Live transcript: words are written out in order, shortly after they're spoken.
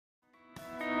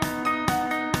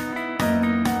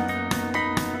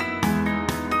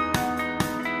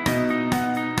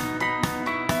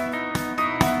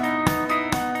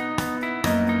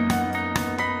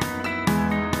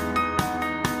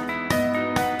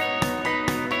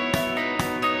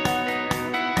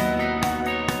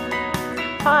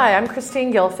Hi, I'm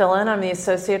Christine Gilfillan. I'm the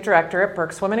Associate Director at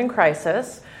Berks Women in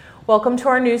Crisis. Welcome to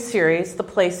our new series, The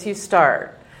Place You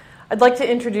Start. I'd like to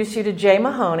introduce you to Jay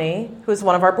Mahoney, who is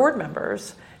one of our board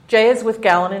members. Jay is with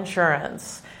Gallen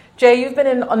Insurance. Jay, you've been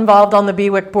involved on the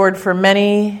BWIC board for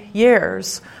many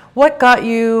years. What got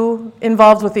you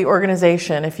involved with the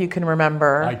organization, if you can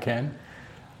remember? I can.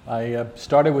 I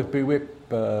started with BWIC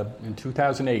in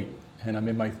 2008, and I'm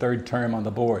in my third term on the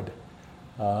board.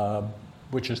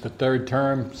 Which is the third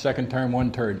term, second term,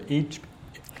 one term. Each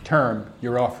term,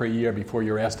 you're off for a year before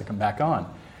you're asked to come back on.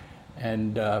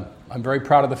 And I'm very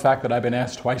proud of the fact that I've been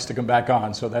asked twice to come back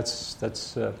on, so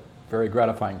that's very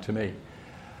gratifying to me.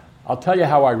 I'll tell you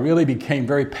how I really became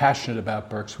very passionate about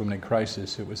Berks Women in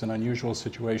Crisis. It was an unusual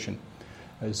situation.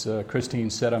 As Christine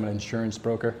said, I'm an insurance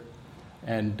broker,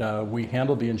 and we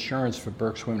handled the insurance for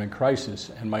Berks Women in Crisis.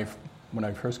 And when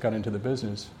I first got into the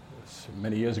business,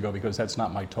 many years ago, because that's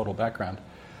not my total background,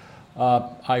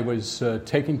 I was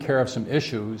taking care of some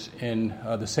issues in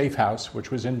the Safe House, which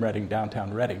was in Reading,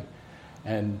 downtown Reading.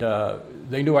 And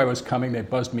they knew I was coming. They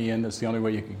buzzed me in. That's the only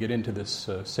way you could get into this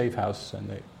Safe House.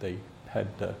 And they had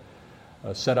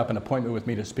set up an appointment with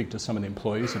me to speak to some of the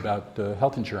employees about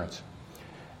health insurance.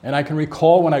 And I can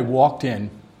recall when I walked in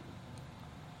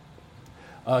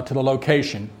to the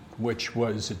location, which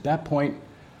was at that point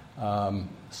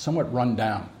somewhat run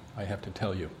down, I have to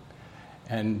tell you.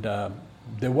 And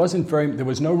there was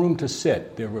no room to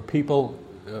sit. There were people,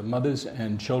 mothers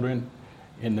and children,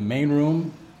 in the main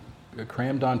room,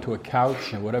 crammed onto a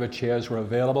couch and whatever chairs were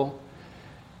available.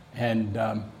 And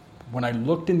when I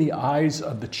looked in the eyes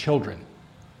of the children,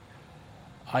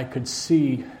 I could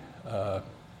see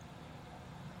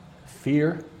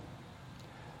fear.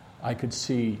 I could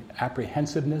see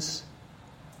apprehensiveness.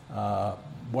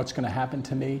 What's going to happen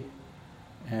to me?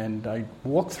 And I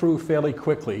walked through fairly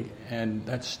quickly, and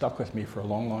that stuck with me for a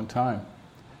long, long time.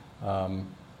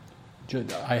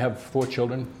 I have 4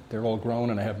 children. They're all grown,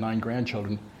 and I have 9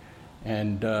 grandchildren.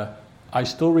 And I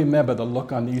still remember the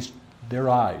look on their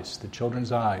eyes, the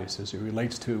children's eyes, as it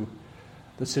relates to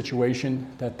the situation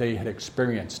that they had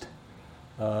experienced.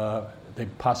 They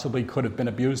possibly could have been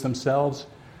abused themselves,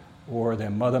 or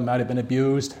their mother might have been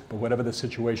abused, but whatever the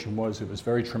situation was, it was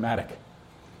very traumatic.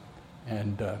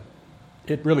 And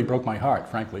it really broke my heart,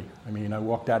 frankly. I mean, I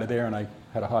walked out of there and I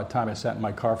had a hard time. I sat in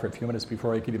my car for a few minutes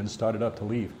before I could even start it up to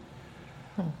leave.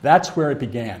 That's where it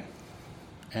began.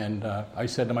 And I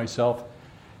said to myself,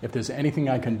 if there's anything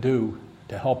I can do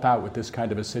to help out with this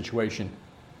kind of a situation,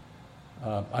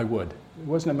 I would. It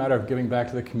wasn't a matter of giving back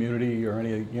to the community or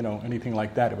anything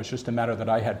like that. It was just a matter that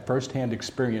I had firsthand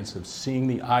experience of seeing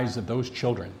the eyes of those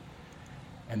children.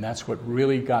 And that's what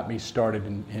really got me started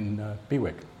in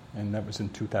BWIC. And that was in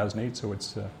 2008, so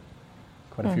it's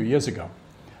quite a few years ago.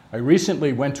 I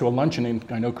recently went to a luncheon, and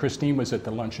I know Christine was at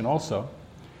the luncheon also,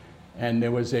 and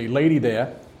there was a lady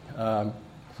there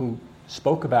who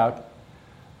spoke about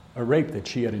a rape that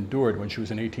she had endured when she was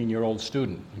an 18-year-old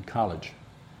student in college.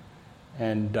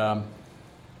 And I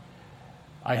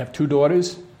have 2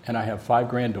 daughters, and I have 5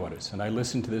 granddaughters, and I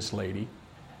listened to this lady,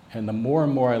 and the more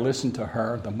and more I listened to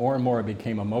her, the more and more I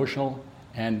became emotional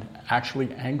and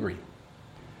actually angry.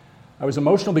 I was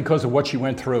emotional because of what she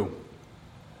went through,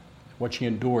 what she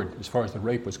endured as far as the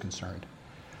rape was concerned.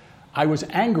 I was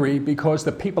angry because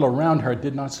the people around her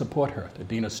did not support her. The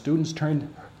dean of students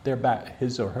turned their back,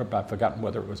 his or her back, forgotten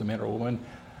whether it was a man or a woman,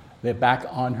 their back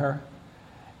on her.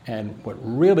 And what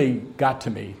really got to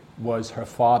me was her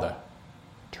father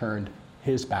turned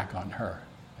his back on her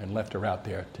and left her out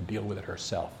there to deal with it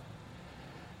herself.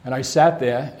 And I sat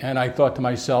there and I thought to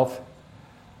myself,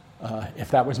 if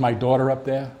that was my daughter up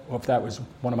there, or if that was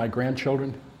one of my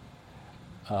grandchildren,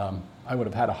 I would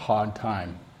have had a hard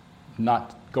time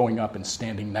not going up and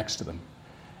standing next to them.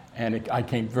 And I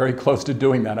came very close to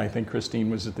doing that. I think Christine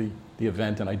was at the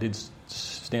event, and I did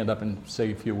stand up and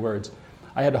say a few words.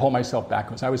 I had to hold myself back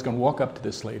because I was going to walk up to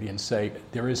this lady and say,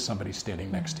 there is somebody standing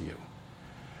next to you.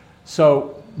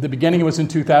 So the beginning was in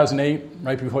 2008,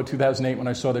 right before 2008 when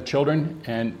I saw the children,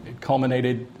 and it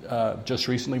culminated just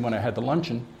recently when I had the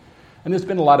luncheon. And there's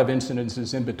been a lot of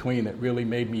incidences in between that really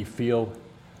made me feel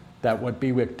that what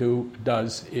BWIC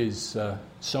does is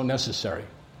so necessary.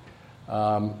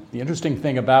 The interesting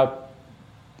thing about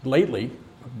lately,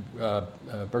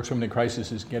 Berks Women in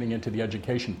Crisis is getting into the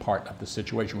education part of the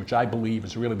situation, which I believe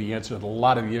is really the answer to a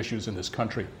lot of the issues in this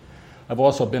country. I've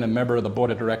also been a member of the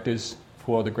board of directors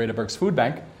for the Greater Berks Food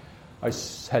Bank. I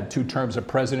had 2 terms of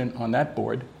president on that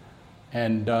board,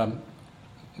 and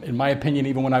in my opinion,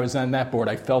 even when I was on that board,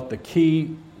 I felt the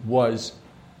key was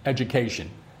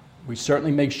education. We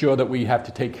certainly make sure that we have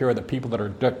to take care of the people that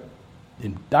are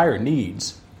in dire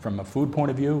needs from a food point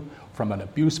of view, from an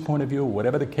abuse point of view,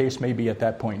 whatever the case may be at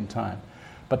that point in time.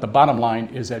 But the bottom line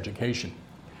is education.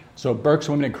 So Berks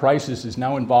Women in Crisis is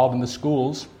now involved in the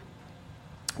schools,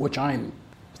 which I'm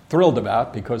thrilled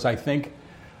about because I think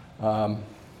a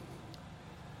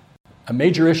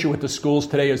major issue with the schools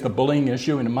today is the bullying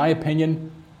issue, and in my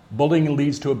opinion, bullying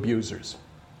leads to abusers.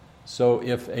 So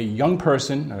if a young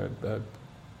person, a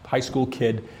high school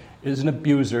kid, is an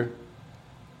abuser,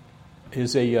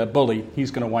 is a bully,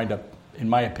 he's going to wind up, in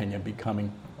my opinion,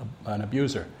 becoming an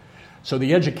abuser. So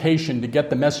the education to get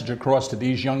the message across to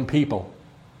these young people,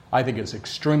 I think, is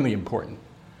extremely important.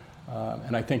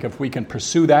 And I think if we can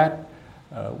pursue that,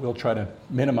 we'll try to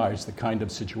minimize the kind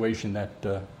of situation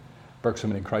that Berks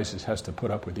Women in Crisis has to put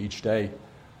up with each day.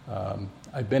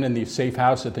 I've been in the safe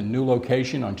house at the new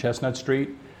location on Chestnut Street,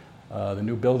 the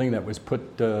new building that was put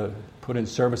in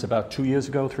service about 3 years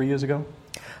ago.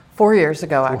 4 years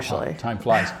ago, actually. Time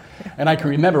flies. And I can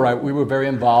remember we were very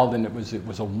involved, and it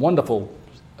was a wonderful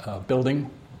building.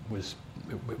 It was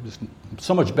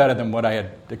so much better than what I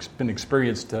had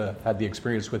had the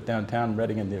experience with downtown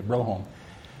Reading and the row home.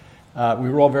 We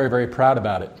were all very, very proud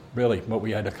about it, really, what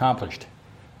we had accomplished.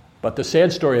 But the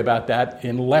sad story about that,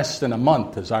 in less than a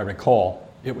month, as I recall,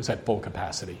 it was at full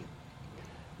capacity.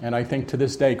 And I think to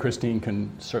this day, Christine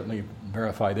can certainly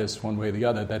verify this one way or the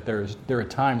other, that there are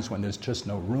times when there's just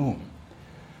no room.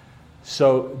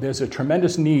 So there's a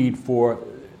tremendous need for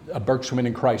a Berks Women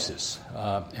in Crisis.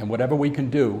 And whatever we can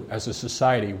do as a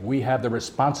society, we have the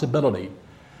responsibility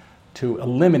to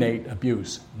eliminate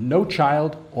abuse. No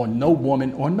child or no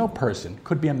woman or no person,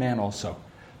 could be a man also,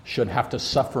 should have to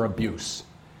suffer abuse.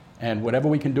 And whatever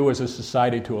we can do as a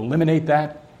society to eliminate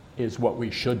that is what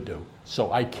we should do.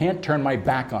 So I can't turn my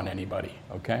back on anybody,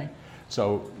 okay?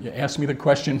 So you asked me the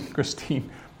question,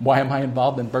 Christine, why am I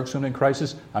involved in Berks Women in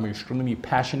Crisis? I'm extremely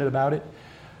passionate about it.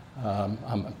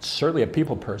 I'm certainly a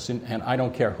people person, and I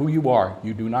don't care who you are.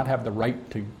 You do not have the right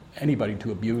to anybody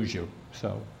to abuse you.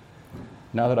 So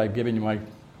now that I've given you my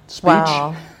speech,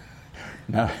 wow.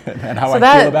 And how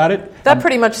I feel about it. That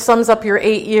pretty much sums up your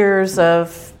 8 years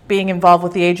of being involved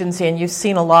with the agency, and you've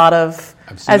seen a lot of,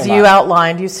 as you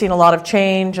outlined, you've seen a lot of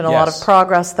change and a lot of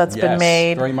progress that's been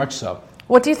made. Yes, very much so.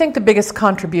 What do you think the biggest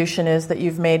contribution is that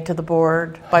you've made to the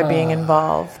board by being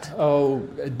involved? Oh,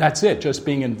 that's it, just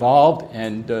being involved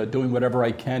and doing whatever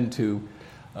I can to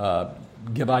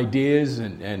give ideas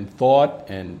and thought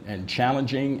and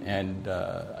challenging. And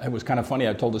it was kind of funny,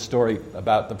 I told a story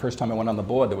about the first time I went on the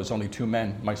board. There was only 2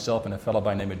 men, myself and a fellow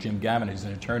by the name of Jim Gavin. He's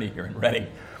an attorney here in Reading.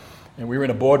 And we were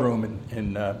in a boardroom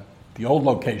in the old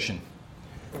location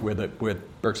where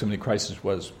Berks Women in Crisis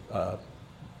was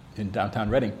in downtown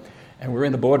Reading. And we were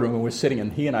in the boardroom, and we're sitting,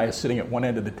 and he and I are sitting at one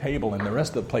end of the table, and the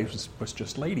rest of the place was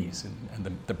just ladies.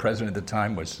 And the president at the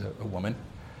time was a woman.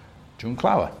 June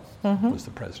Clower was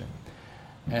the president.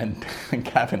 And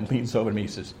Gavin leans over to me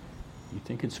and says, "You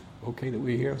think it's okay that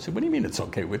we're here?" I said, "What do you mean it's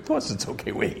okay? Of course it's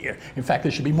okay we're here. In fact,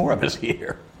 there should be more of us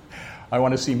here. I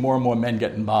want to see more and more men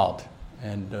get involved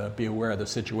and be aware of the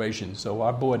situation." So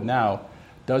our board now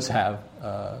does have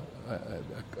a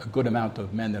good amount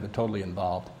of men that are totally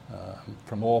involved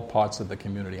from all parts of the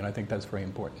community, and I think that's very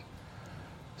important.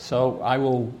 So I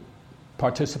will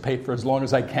participate for as long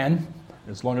as I can.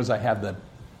 As long as I have the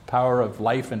power of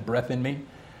life and breath in me,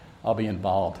 I'll be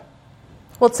involved.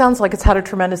 Well, it sounds like it's had a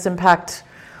tremendous impact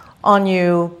on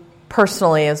you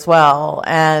personally as well.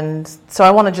 And so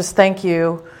I want to just thank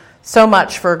you so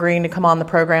much for agreeing to come on the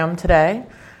program today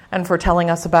and for telling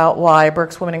us about why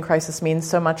Berks Women in Crisis means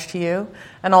so much to you.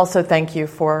 And also thank you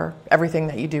for everything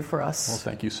that you do for us. Well,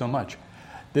 thank you so much.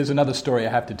 There's another story I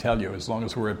have to tell you, as long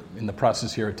as we're in the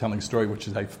process here of telling a story, which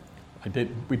is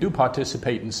we do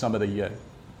participate in some of the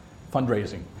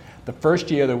fundraising. The first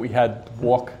year that we had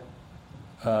Walk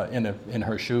in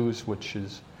Her Shoes, which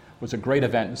was a great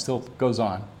event and still goes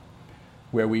on,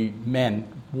 where men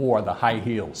wore the high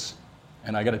heels.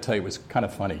 And I got to tell you, it was kind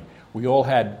of funny. We all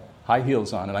had high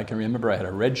heels on, and I can remember I had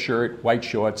a red shirt, white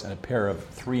shorts, and a pair of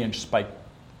 3-inch spiked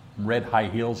red high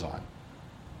heels on.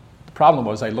 The problem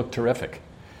was I looked terrific.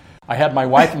 I had my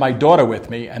wife and my daughter with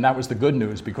me, and that was the good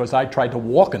news, because I tried to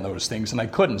walk in those things, and I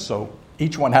couldn't. So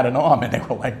each one had an arm, and they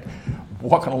were like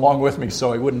walking along with me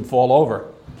so I wouldn't fall over.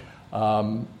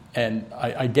 And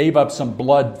I gave up some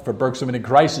blood for Berks Women in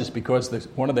Crisis because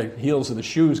one of the heels of the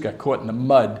shoes got caught in the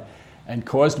mud and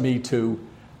caused me to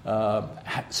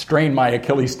strain my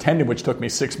Achilles tendon, which took me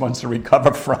 6 months to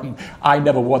recover from. I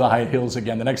never wore the high heels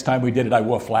again. The next time we did it, I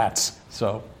wore flats.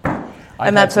 So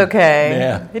And that's okay.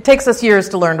 Yeah. It takes us years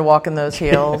to learn to walk in those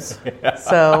heels. Yeah.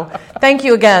 So thank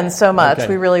you again so much. Okay.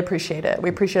 We really appreciate it. We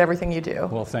appreciate everything you do.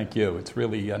 Well, thank you. It's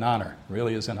really an honor. It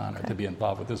really is an honor to be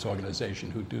involved with this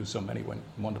organization who do so many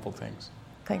wonderful things.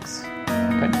 Thanks.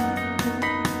 Okay.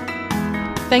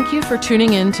 Thank you for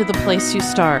tuning in to The Place You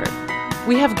Start.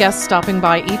 We have guests stopping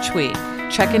by each week.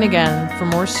 Check in again for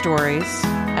more stories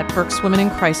at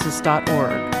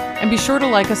berkswomenincrisis.org. And be sure to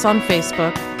like us on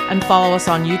Facebook and follow us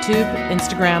on YouTube,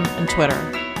 Instagram, and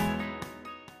Twitter.